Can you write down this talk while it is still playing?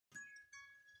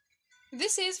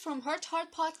This is from Heart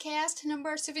Heart Podcast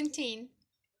number 17,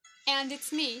 and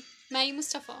it's me, May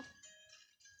Mustafa.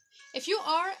 If you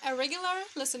are a regular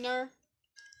listener,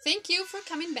 thank you for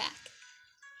coming back.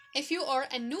 If you are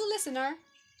a new listener,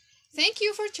 thank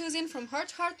you for choosing from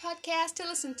Heart Heart Podcast to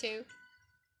listen to.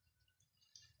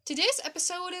 Today's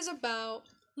episode is about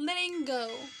letting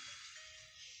go.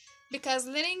 Because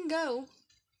letting go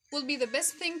will be the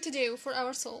best thing to do for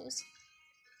our souls.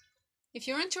 If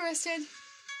you're interested,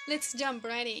 let's jump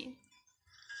right in.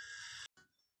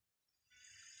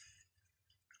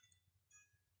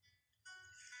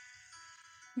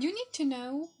 You need to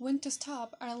know when to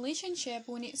stop a relationship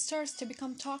when it starts to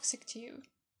become toxic to you.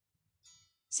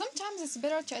 Sometimes it's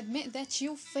better to admit that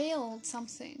you failed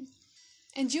something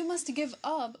and you must give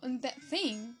up on that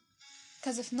thing,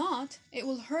 because if not, it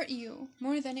will hurt you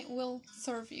more than it will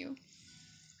serve you.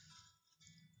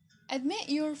 Admit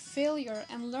your failure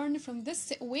and learn from this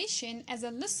situation as a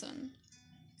lesson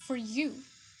for you.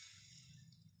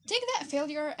 Take that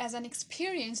failure as an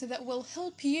experience that will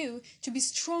help you to be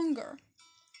stronger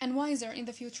and wiser in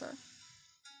the future.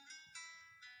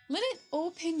 Let it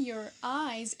open your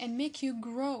eyes and make you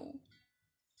grow.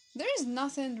 There is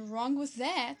nothing wrong with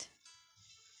that.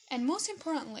 And most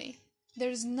importantly, there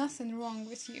is nothing wrong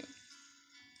with you.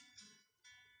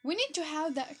 We need to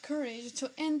have that courage to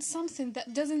end something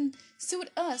that doesn't suit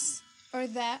us or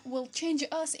that will change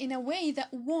us in a way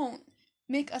that won't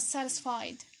make us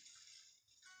satisfied.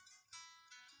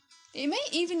 It may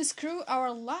even screw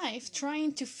our life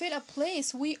trying to fit a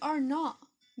place we are not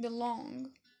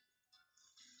belong.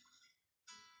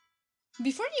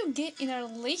 Before you get in a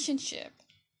relationship,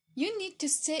 you need to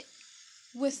sit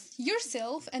with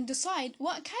yourself and decide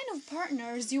what kind of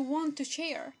partners you want to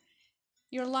share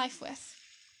your life with.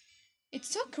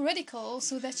 It's so critical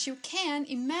so that you can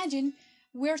imagine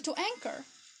where to anchor.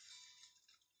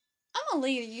 I'm a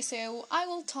lady, so I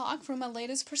will talk from a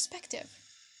lady's perspective.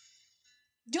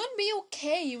 Don't be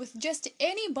okay with just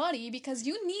anybody because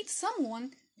you need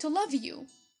someone to love you.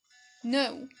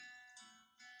 No.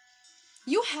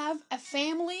 You have a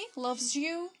family loves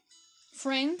you,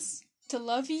 friends to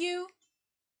love you,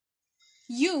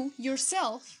 you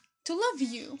yourself to love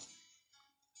you.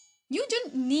 You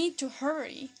don't need to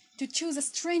hurry to choose a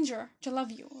stranger to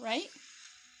love you, right?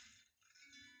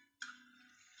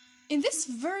 In this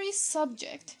very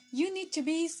subject, you need to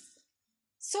be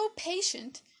so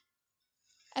patient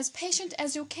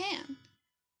as you can,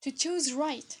 to choose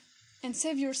right and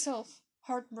save yourself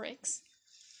heartbreaks.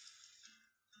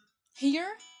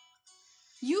 Here,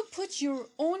 you put your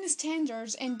own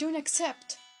standards and don't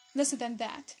accept less than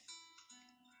that.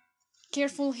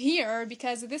 Careful here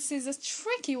because this is a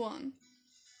tricky one.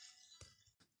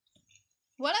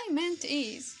 What I meant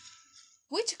is,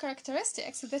 which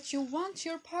characteristics that you want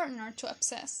your partner to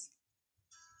possess.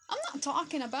 I'm not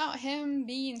talking about him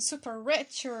being super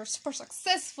rich or super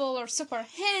successful or super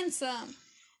handsome.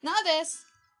 Not this,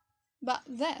 but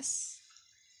this.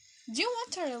 Do you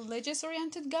want a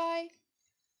religious-oriented guy?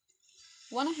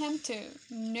 Want him to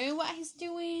know what he's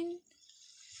doing?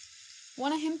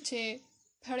 Want him to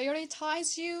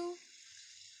prioritize you?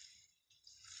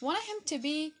 Want him to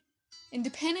be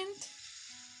independent?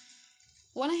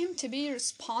 Want him to be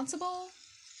responsible?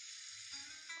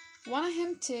 Want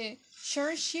him to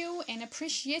cherish you and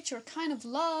appreciate your kind of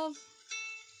love?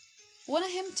 Want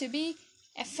him to be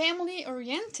a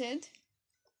family-oriented?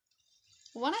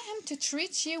 Want him to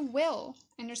treat you well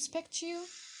and respect you?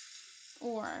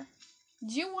 Or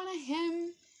do you want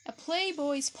him a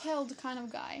playboy spoiled kind of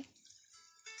guy?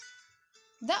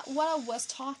 That's what I was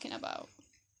talking about.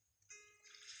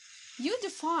 You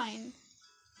define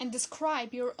and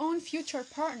describe your own future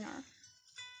partner.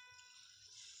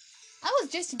 I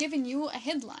was just giving you a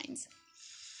headlines,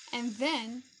 and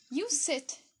then you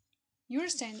set your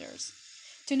standards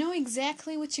to know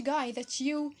exactly which guy that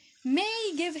you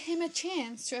may give him a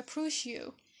chance to approach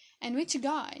you, and which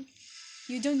guy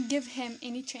you don't give him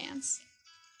any chance.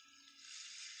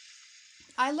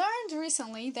 I learned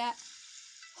recently that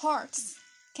hearts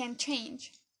can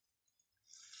change.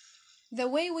 The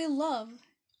way we love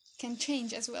can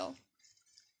change as well.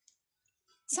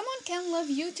 Someone can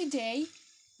love you today,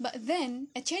 but then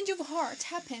a change of heart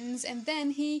happens and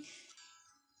then he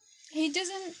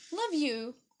doesn't love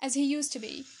you as he used to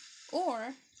be.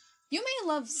 Or you may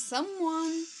love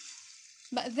someone,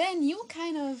 but then you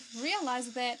kind of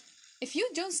realize that if you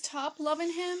don't stop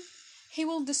loving him, he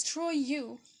will destroy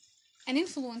you and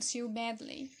influence you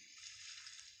badly.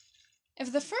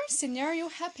 If the first scenario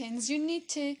happens, you need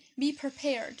to be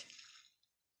prepared.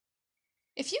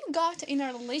 If you got in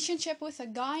a relationship with a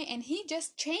guy and he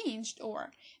just changed,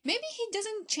 or maybe he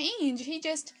doesn't change, he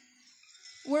just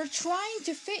were trying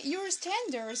to fit your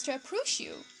standards to approach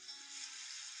you.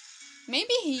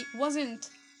 Maybe he wasn't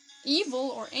evil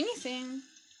or anything.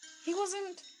 He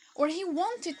wasn't, or he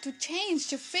wanted to change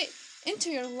to fit into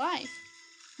your life.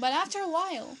 But after a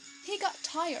while, he got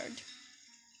tired.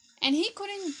 And he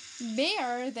couldn't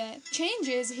bear the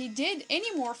changes he did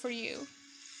anymore for you.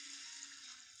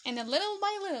 And little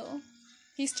by little,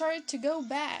 he started to go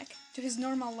back to his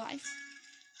normal life.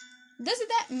 Does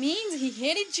that mean he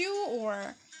hated you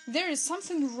or there is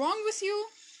something wrong with you?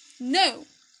 No.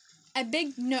 A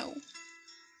big no.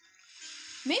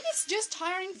 Maybe it's just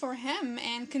tiring for him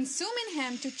and consuming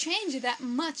him to change that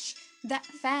much, that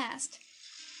fast.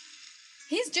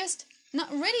 He's just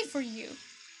not ready for you.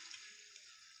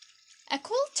 A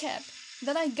cool tip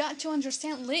that I got to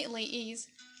understand lately is,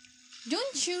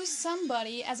 don't choose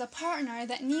somebody as a partner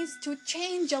that needs to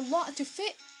change a lot to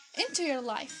fit into your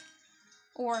life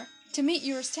or to meet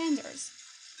your standards.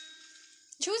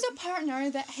 Choose a partner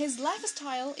that his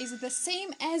lifestyle is the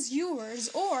same as yours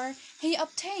or he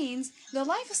obtains the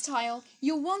lifestyle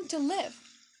you want to live.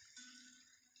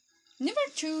 Never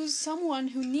choose someone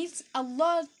who needs a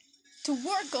lot to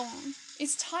work on.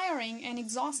 It's tiring and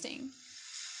exhausting.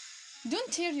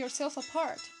 Don't tear yourself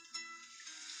apart.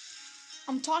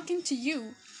 I'm talking to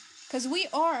you because we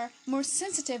are more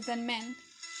sensitive than men.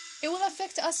 It will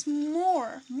affect us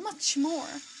more, much more.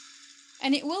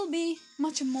 And it will be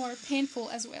much more painful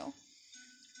as well.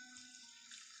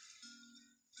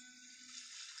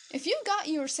 If you got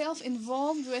yourself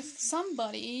involved with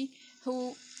somebody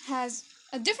who has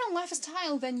a different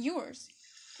lifestyle than yours,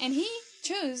 and he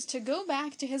chose to go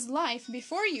back to his life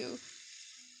before you,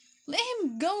 let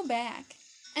him go back,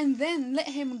 and then let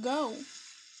him go.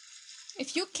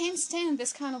 If you can't stand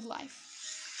this kind of life.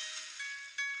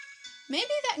 Maybe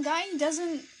that guy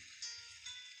doesn't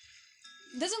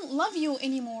love you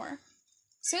anymore,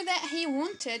 so that he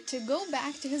wanted to go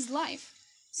back to his life.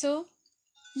 So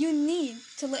you need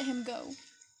to let him go.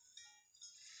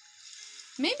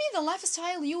 Maybe the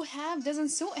lifestyle you have doesn't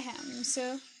suit him,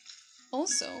 so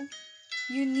also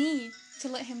you need to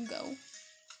let him go.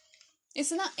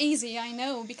 It's not easy, I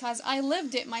know, because I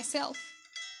lived it myself.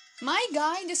 My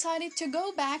guy decided to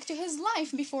go back to his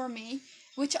life before me,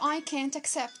 which I can't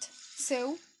accept,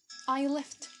 so I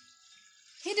left.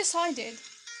 He decided,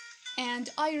 and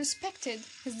I respected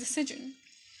his decision.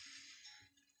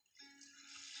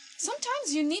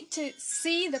 Sometimes you need to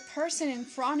see the person in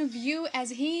front of you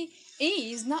as he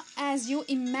is, not as you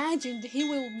imagined he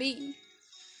will be.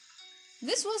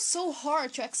 This was so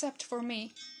hard to accept for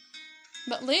me.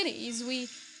 But ladies, we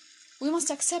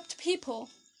must accept people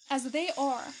as they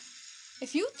are.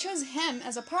 If you choose him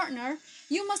as a partner,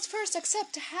 you must first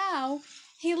accept how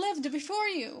he lived before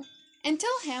you. And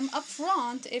tell him up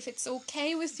front if it's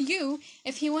okay with you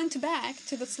if he went back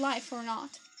to this life or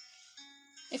not.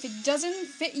 If it doesn't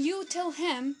fit you, tell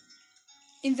him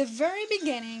in the very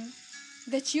beginning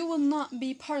that you will not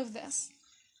be part of this.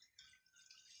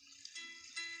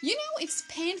 You know, it's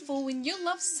painful when you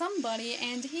love somebody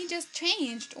and he just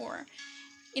changed, or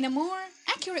in a more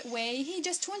accurate way, he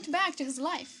just went back to his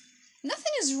life.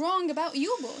 Nothing is wrong about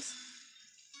you both.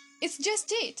 It's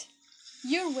just it.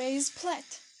 Your ways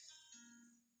split.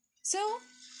 So,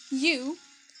 you,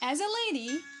 as a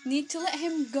lady, need to let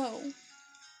him go.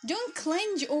 Don't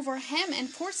cling over him and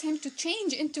force him to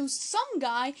change into some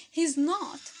guy he's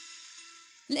not.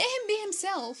 Let him be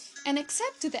himself and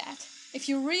accept that if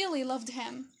you really loved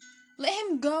him. Let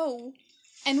him go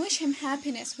and wish him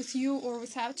happiness with you or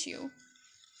without you.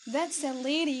 That's a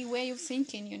lady way of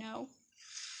thinking, you know.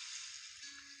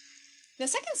 The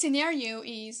second scenario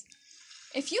is,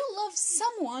 if you love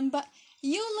someone but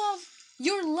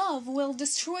your love will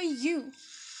destroy you.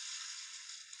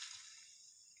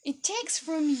 It takes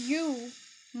from you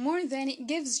more than it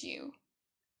gives you.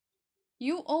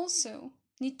 You also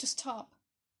need to stop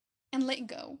and let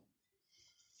go.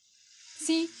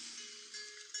 See,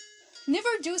 never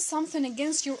do something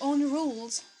against your own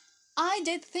rules. I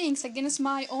did things against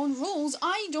my own rules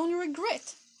I don't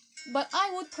regret, but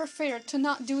I would prefer to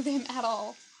not do them at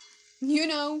all. You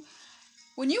know,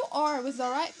 when you are with the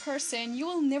right person, you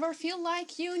will never feel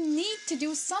like you need to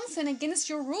do something against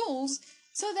your rules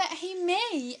so that he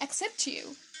may accept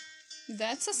you.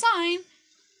 That's a sign.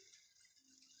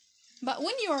 But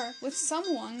when you're with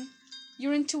someone,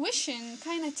 your intuition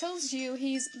kind of tells you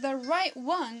he's the right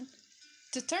one.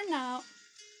 To turn out,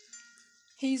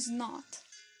 he's not.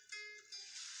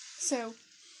 So,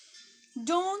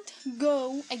 don't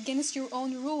go against your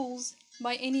own rules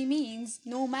by any means,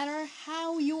 no matter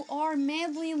how you are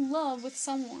madly in love with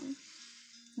someone.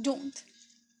 Don't,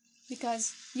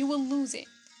 because you will lose it.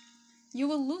 You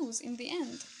will lose in the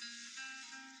end.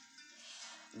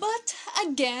 But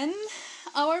again,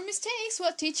 our mistakes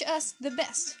will teach us the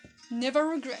best. Never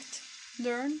regret.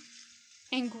 Learn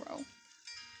and grow.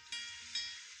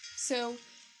 So,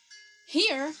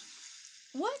 here,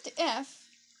 what if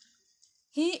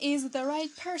he is the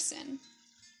right person?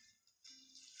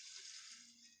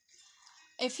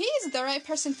 If he is the right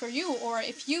person for you, or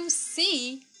if you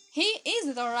see he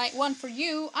is the right one for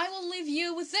you, I will leave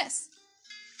you with this.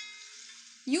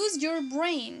 Use your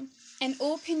brain and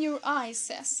open your eyes,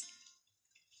 sis.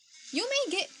 You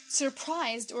may get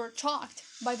surprised or shocked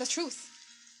by the truth,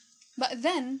 but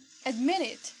then admit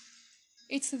it.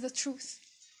 It's the truth.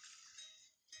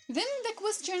 Then the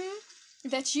question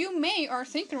that you may are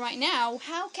thinking right now,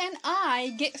 how can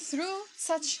I get through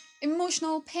such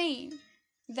emotional pain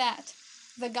that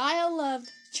the guy I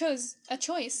loved chose a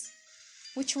choice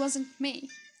which wasn't me?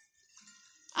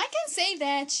 I can say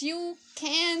that you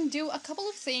can do a couple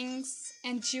of things,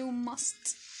 and you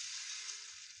must.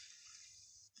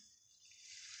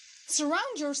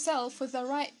 Surround yourself with the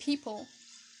right people.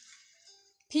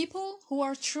 People who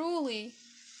are truly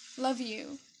love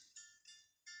you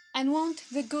and want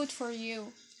the good for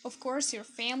you. Of course, your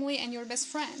family and your best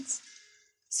friends.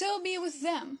 So be with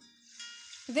them.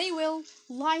 They will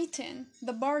lighten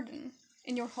the burden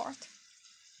in your heart.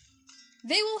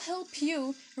 They will help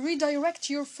you redirect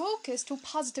your focus to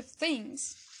positive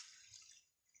things.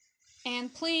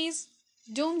 And please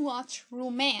don't watch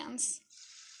romance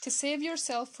to save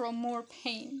yourself from more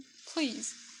pain.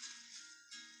 Please.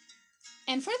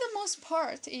 And for the most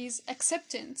part is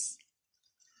acceptance.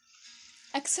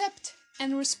 Accept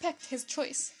and respect his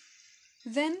choice.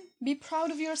 Then be proud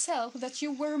of yourself that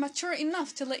you were mature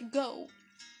enough to let go.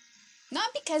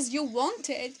 Not because you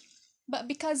wanted, but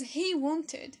because he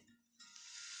wanted.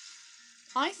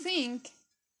 I think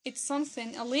it's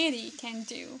something a lady can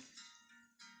do.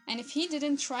 And if he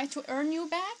didn't try to earn you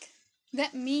back,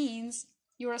 that means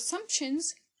your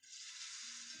assumptions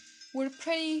were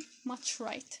pretty much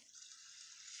right.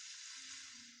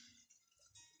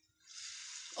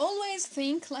 Always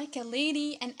think like a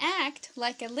lady and act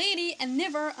like a lady and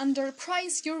never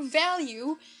underprice your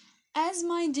value, as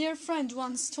my dear friend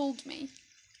once told me.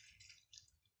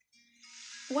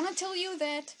 I want to tell you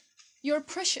that you're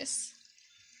precious.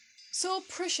 So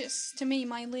precious to me,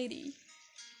 my lady.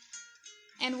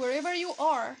 And wherever you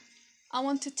are, I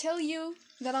want to tell you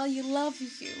that I love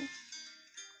you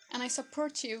and I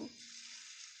support you.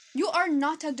 You are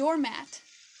not a doormat.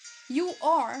 You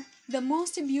are the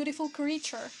most beautiful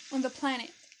creature on the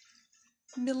planet.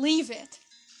 Believe it.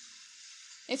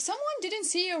 If someone didn't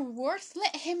see your worth,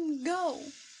 let him go.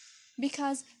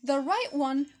 Because the right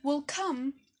one will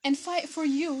come and fight for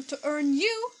you to earn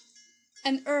you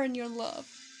and earn your love.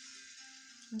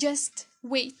 Just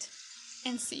wait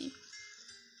and see.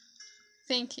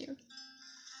 Thank you.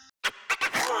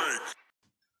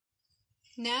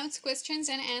 Now it's questions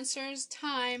and answers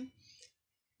time.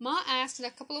 Ma asked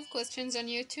a couple of questions on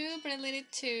YouTube related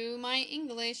to my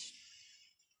English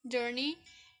journey,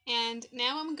 and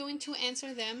now I'm going to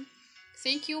answer them.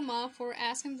 Thank you, Ma, for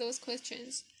asking those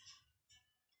questions.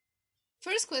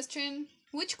 First question,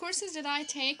 which courses did I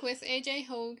take with AJ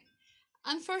Hogue?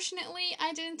 Unfortunately,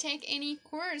 I didn't take any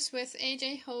course with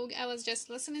AJ Hogue. I was just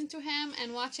listening to him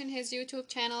and watching his YouTube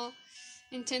channel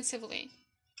intensively.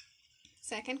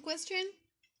 Second question,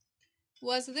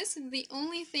 was this the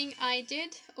only thing I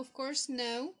did? Of course,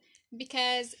 no,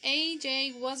 because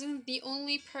AJ wasn't the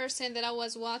only person that I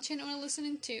was watching or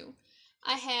listening to.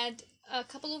 I had a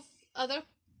couple of other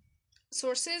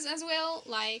sources as well,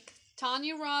 like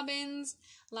Tanya Robbins,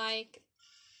 like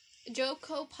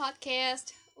Joko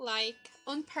Podcast, like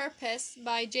On Purpose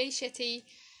by Jay Shetty,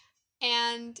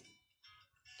 and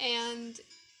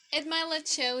Ed Milet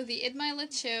Show, the Ed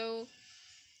Milet Show,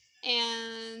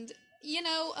 and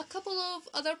a couple of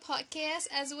other podcasts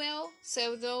as well.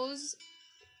 So those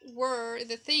were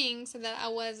the things that I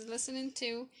was listening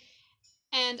to,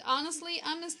 and honestly,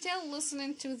 I'm still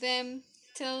listening to them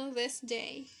till this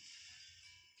day.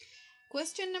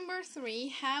 Question number 3,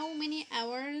 how many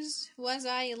hours was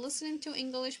I listening to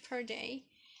English per day?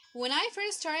 When I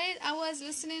first started, I was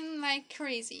listening like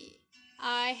crazy.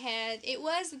 It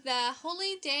was the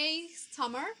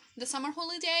summer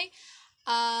holiday.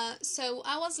 So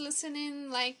I was listening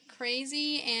like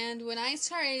crazy, and when I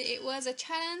started, it was a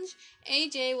challenge.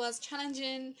 AJ was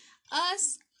challenging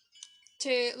us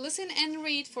to listen and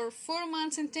read for 4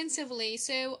 months intensively.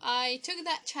 So I took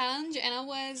that challenge, and I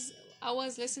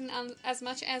was listening as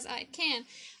much as I can.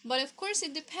 But of course,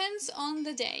 it depends on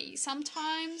the day.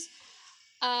 Sometimes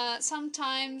I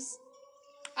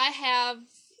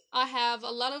have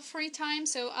a lot of free time,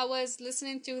 so I was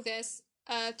listening to this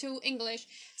to English.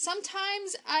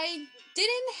 Sometimes I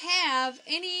didn't have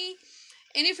any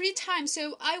free time,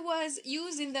 so I was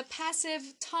using the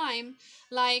passive time,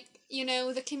 like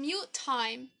the commute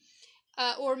time,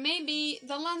 or maybe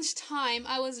the lunch time.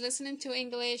 I was listening to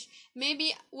English.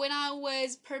 Maybe when I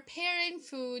was preparing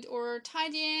food or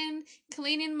tidying,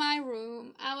 cleaning my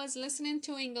room, I was listening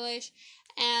to English.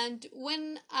 And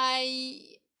when I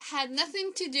had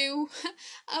nothing to do,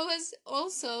 I was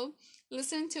also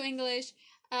listening to English.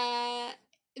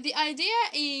 The idea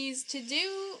is to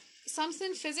do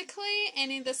something physically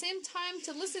and in the same time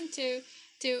to listen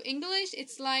to English.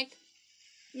 It's like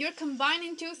you're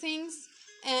combining two things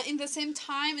in the same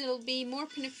time. It'll be more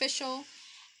beneficial,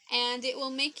 and it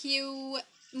will make you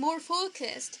more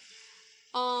focused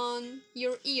on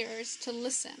your ears to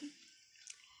listen.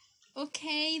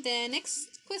 Okay, the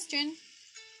next question.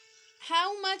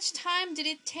 How much time did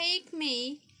it take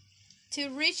me to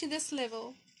reach this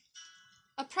level?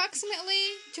 Approximately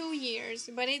 2 years,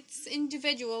 but it's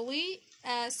individually.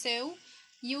 So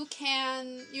you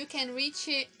can reach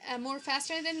it more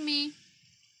faster than me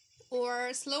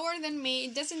or slower than me.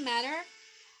 It doesn't matter.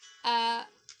 Uh,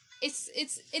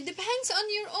 it depends on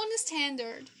your own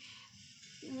standard.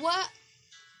 What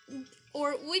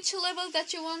or which level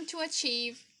that you want to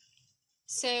achieve.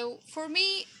 So for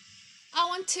me,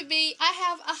 I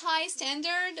have a high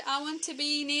standard. I want to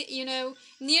be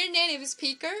near native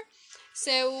speaker.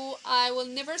 So I will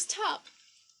never stop.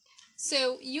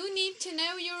 So you need to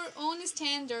know your own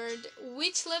standard,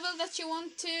 which level that you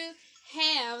want to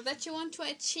have, that you want to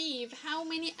achieve, how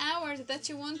many hours that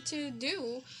you want to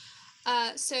do.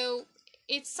 So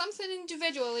it's something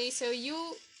individually. So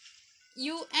you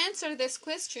answer this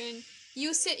question.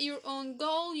 You set your own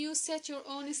goal. You set your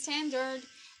own standard,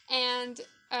 and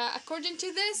according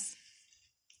to this,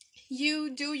 you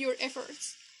do your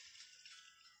efforts.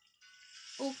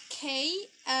 Okay.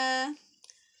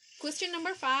 Question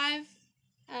number 5.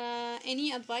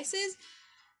 Any advices?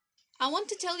 I want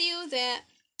to tell you that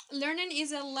learning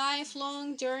is a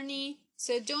lifelong journey,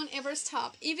 so don't ever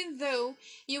stop. Even though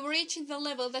you reach the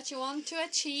level that you want to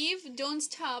achieve, don't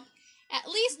stop. At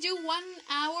least do 1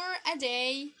 hour a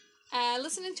day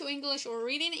listening to English or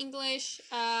reading English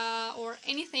or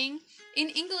anything in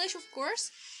English, of course,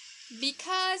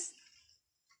 because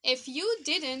if you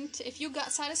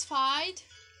got satisfied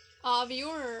of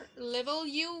your level,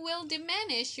 your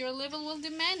level will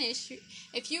diminish.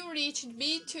 If you reach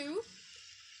B2,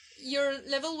 your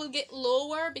level will get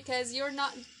lower because you're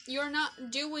not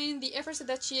doing the efforts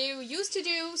that you used to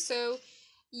do. So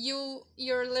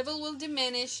your level will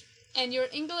diminish and your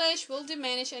English will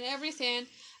diminish and everything.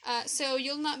 So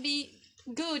you'll not be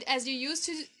good as you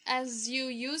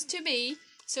used to be.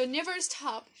 So never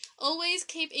stop. Always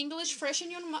keep English fresh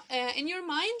in your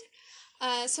mind,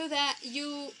 so that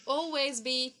you always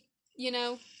be, in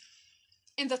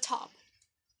the top.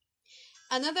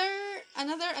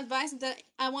 Another advice that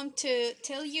I want to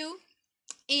tell you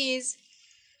is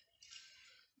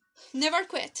never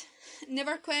quit.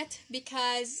 Never quit,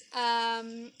 because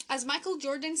as Michael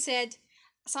Jordan said,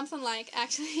 something like,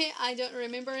 actually I don't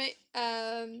remember it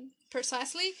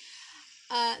precisely,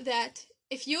 that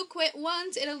if you quit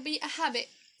once, it'll be a habit.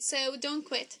 So don't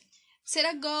quit. Set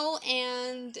a goal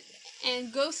and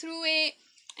go through it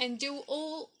and do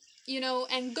all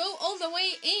and go all the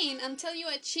way in until you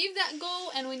achieve that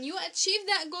goal. And when you achieve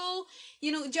that goal,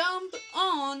 jump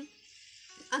on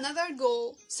another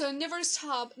goal. So never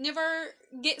stop, never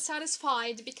get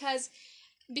satisfied, because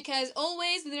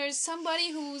always there's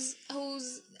somebody who's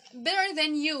better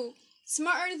than you,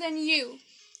 smarter than you,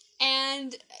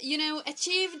 and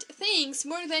achieved things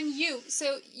more than you.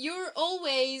 So you're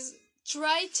always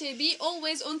try to be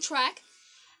always on track.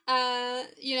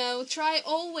 Try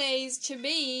always to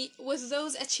be with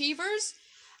those achievers,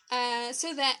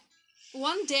 so that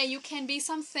one day you can be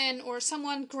something or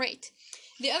someone great.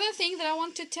 The other thing that I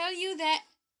want to tell you, that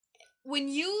when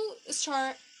you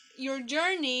start your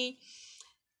journey,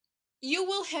 you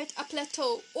will hit a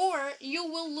plateau or you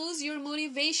will lose your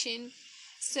motivation.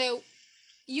 So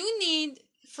you need,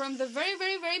 from the very,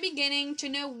 very, very beginning, to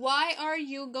know why are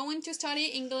you going to study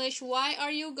English, why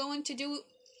are you going to do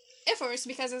efforts,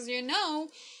 because as you know,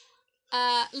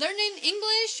 learning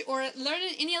English or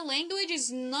learning any language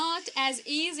is not as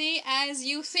easy as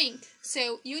you think.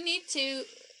 So you need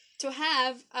to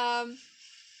have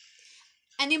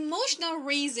an emotional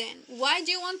reason. Why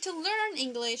do you want to learn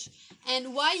English,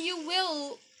 and why you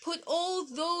will put all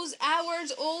those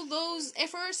hours, all those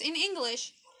efforts in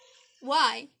English?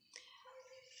 Why?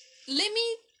 Let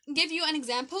me give you an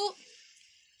example.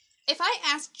 If I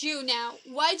asked you now,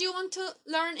 why do you want to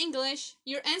learn English?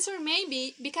 Your answer may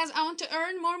be because I want to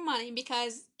earn more money,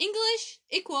 because English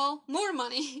equal more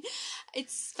money.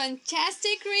 It's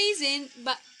fantastic reason,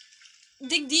 but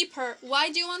dig deeper.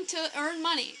 Why do you want to earn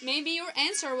money? Maybe your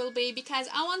answer will be because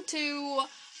I want to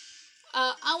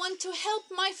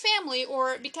help my family,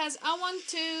 or because I want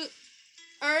to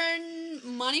earn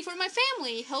money for my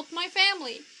family, help my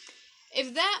family.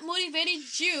 If that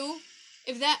motivated you,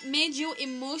 if that made you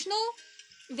emotional,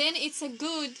 then it's a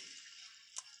good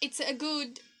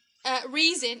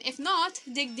reason. If not,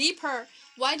 dig deeper.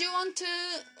 Why do you want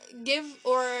to give,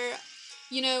 or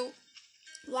you know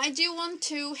why do you want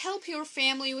to help your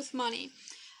family with money,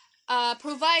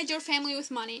 provide your family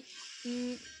with money?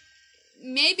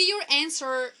 Maybe your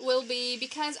answer will be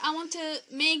because I want to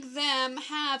make them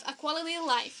have a quality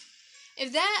life.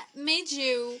 If that made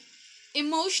you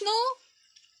emotional,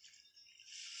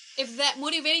 if that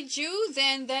motivated you,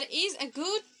 then that is a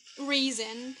good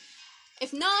reason.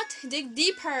 If not, dig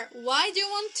deeper. Why do you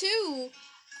want to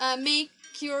make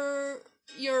your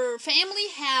family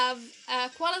have a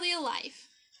quality life?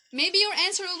 Maybe your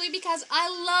answer will be because I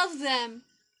love them.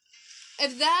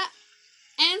 If that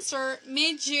answer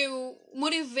made you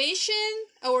motivated,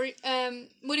 or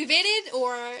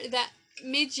that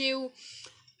made you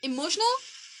emotional,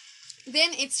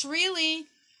 then it's really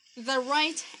the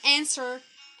right answer,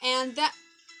 and that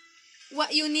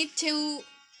what you need to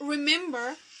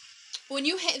remember when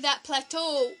you hit that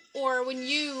plateau, or when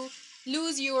you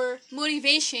lose your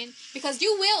motivation, because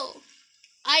you will.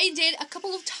 I did a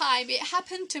couple of times. It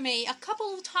happened to me a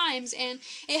couple of times, and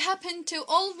it happened to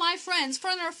all of my friends,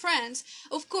 friends.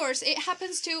 Of course, it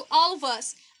happens to all of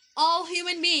us, all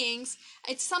human beings.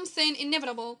 It's something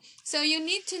inevitable. So you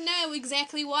need to know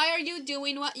exactly why are you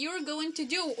doing what you're going to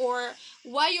do, or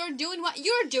why you're doing what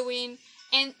you're doing.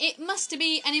 And it must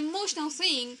be an emotional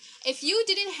thing. If you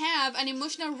didn't have an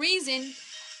emotional reason,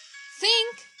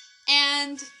 think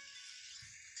and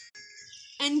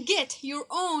get your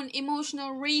own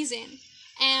emotional reason,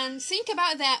 and think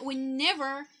about that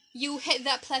whenever you hit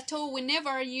that plateau,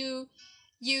 whenever you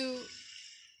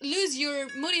lose your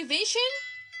motivation,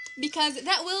 because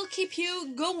that will keep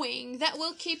you going, that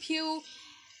will keep you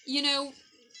you know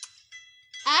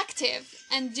active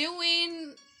and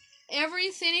doing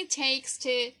everything it takes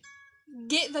to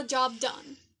get the job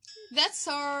done. That's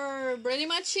our pretty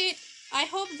much it. I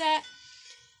hope that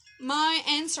my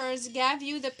answers gave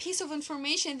you the piece of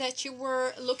information that you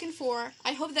were looking for.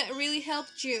 I hope that really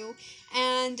helped you.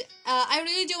 And I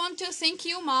really do want to thank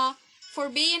you, Ma, for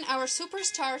being our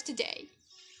superstar today.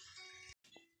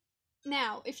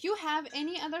 Now, if you have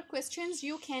any other questions,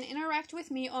 you can interact with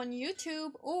me on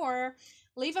YouTube, or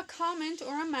leave a comment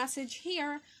or a message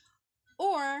here,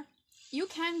 or you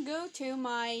can go to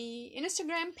my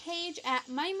Instagram page at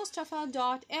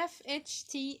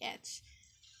mymustafa.fhth.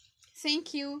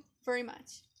 Thank you very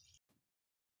much.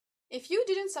 If you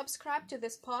didn't subscribe to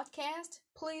this podcast,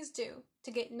 please do,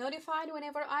 to get notified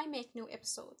whenever I make new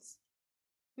episodes.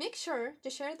 Make sure to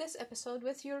share this episode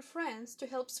with your friends to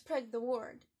help spread the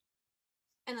word.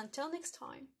 And until next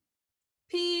time,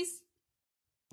 peace!